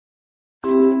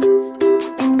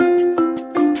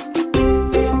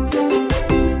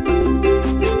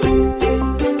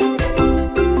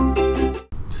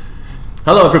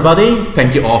Hello everybody,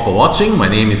 thank you all for watching. My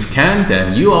name is Ken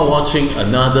and you are watching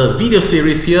another video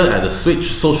series here at the Switch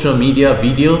Social Media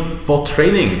Video for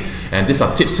Training. And these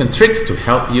are tips and tricks to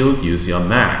help you use your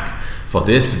Mac. For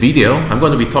this video, I'm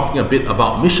going to be talking a bit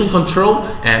about mission control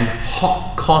and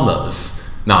hot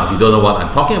corners. Now, if you don't know what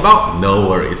I'm talking about, no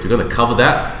worries. We're going to cover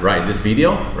that right in this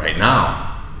video right now.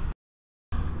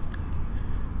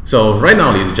 So right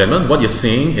now, ladies and gentlemen, what you're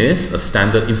seeing is a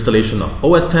standard installation of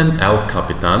OS X El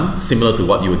Capitan, similar to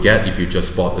what you would get if you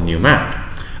just bought a new Mac.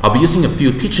 I'll be using a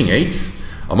few teaching aids.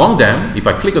 Among them, if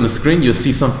I click on the screen, you'll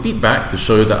see some feedback to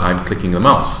show you that I'm clicking the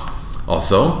mouse.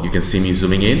 Also, you can see me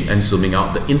zooming in and zooming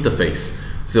out the interface.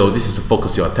 So this is to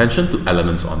focus your attention to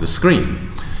elements on the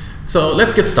screen. So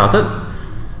let's get started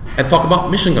and talk about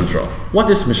mission control. What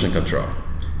is mission control?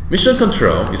 Mission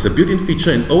control is a built-in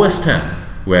feature in OS X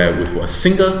where with a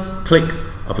single click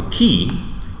of a key,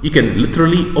 you can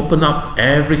literally open up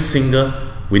every single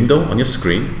window on your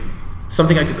screen,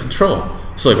 something like a control.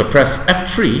 So if I press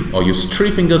F3 or use 3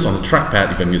 fingers on the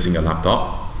trackpad if I'm using a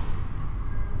laptop,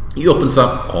 it opens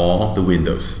up all the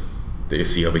windows that you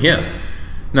see over here.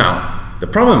 Now, the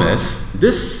problem is,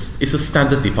 this is a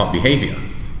standard default behavior.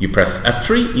 You press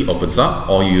F3, it opens up,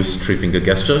 or you use 3-finger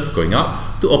gesture going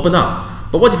up to open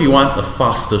up. But what if you want a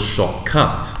faster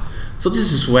shortcut? So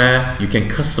this is where you can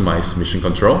customize mission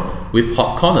control with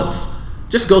hot corners.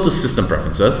 Just go to System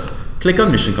Preferences, click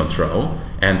on Mission Control,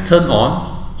 and turn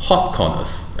on Hot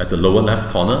Corners at the lower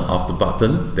left corner of the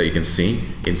button that you can see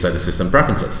inside the System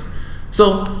Preferences.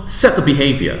 So set the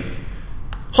behavior.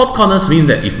 Hot corners mean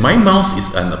that if my mouse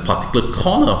is on a particular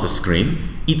corner of the screen,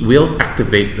 it will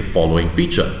activate the following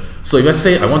feature. So if I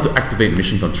say I want to activate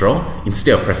mission control,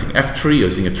 instead of pressing F3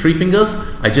 using 3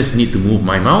 fingers, I just need to move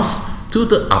my mouse to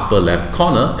the upper left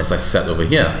corner as I set over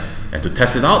here. And to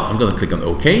test it out, I'm going to click on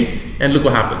OK, and look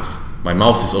what happens. My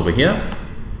mouse is over here,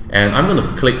 and I'm going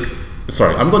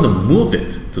to move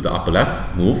it to the upper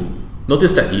left, move.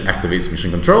 Notice that it activates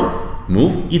mission control,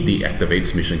 move, it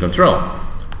deactivates mission control.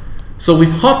 So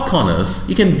with hot corners,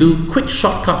 you can do quick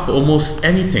shortcut for almost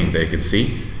anything that you can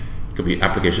see. It could be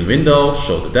application window,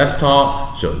 show the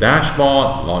desktop, show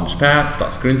dashboard, launchpad,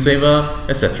 start screensaver,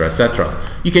 etc, etc.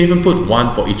 You can even put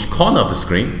one for each corner of the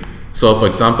screen. So for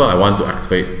example, I want to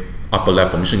activate upper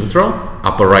left for mission control,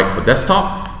 upper right for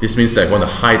desktop. This means that I want to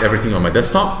hide everything on my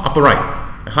desktop, upper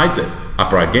right, it hides it.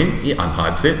 Upper right again, it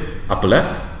unhides it. Upper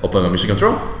left, open my mission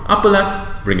control, upper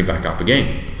left, bring it back up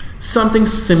again. Something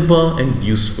simple and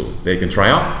useful that you can try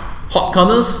out. Hot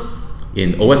corners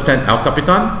in OS X El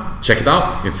Capitan. Check it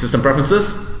out in System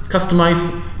Preferences,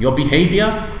 customize your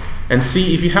behavior, and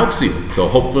see if it helps you. So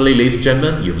hopefully, ladies and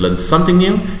gentlemen, you've learned something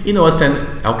new in OS X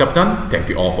El Capitan. Thank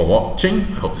you all for watching.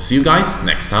 I hope to see you guys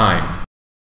next time.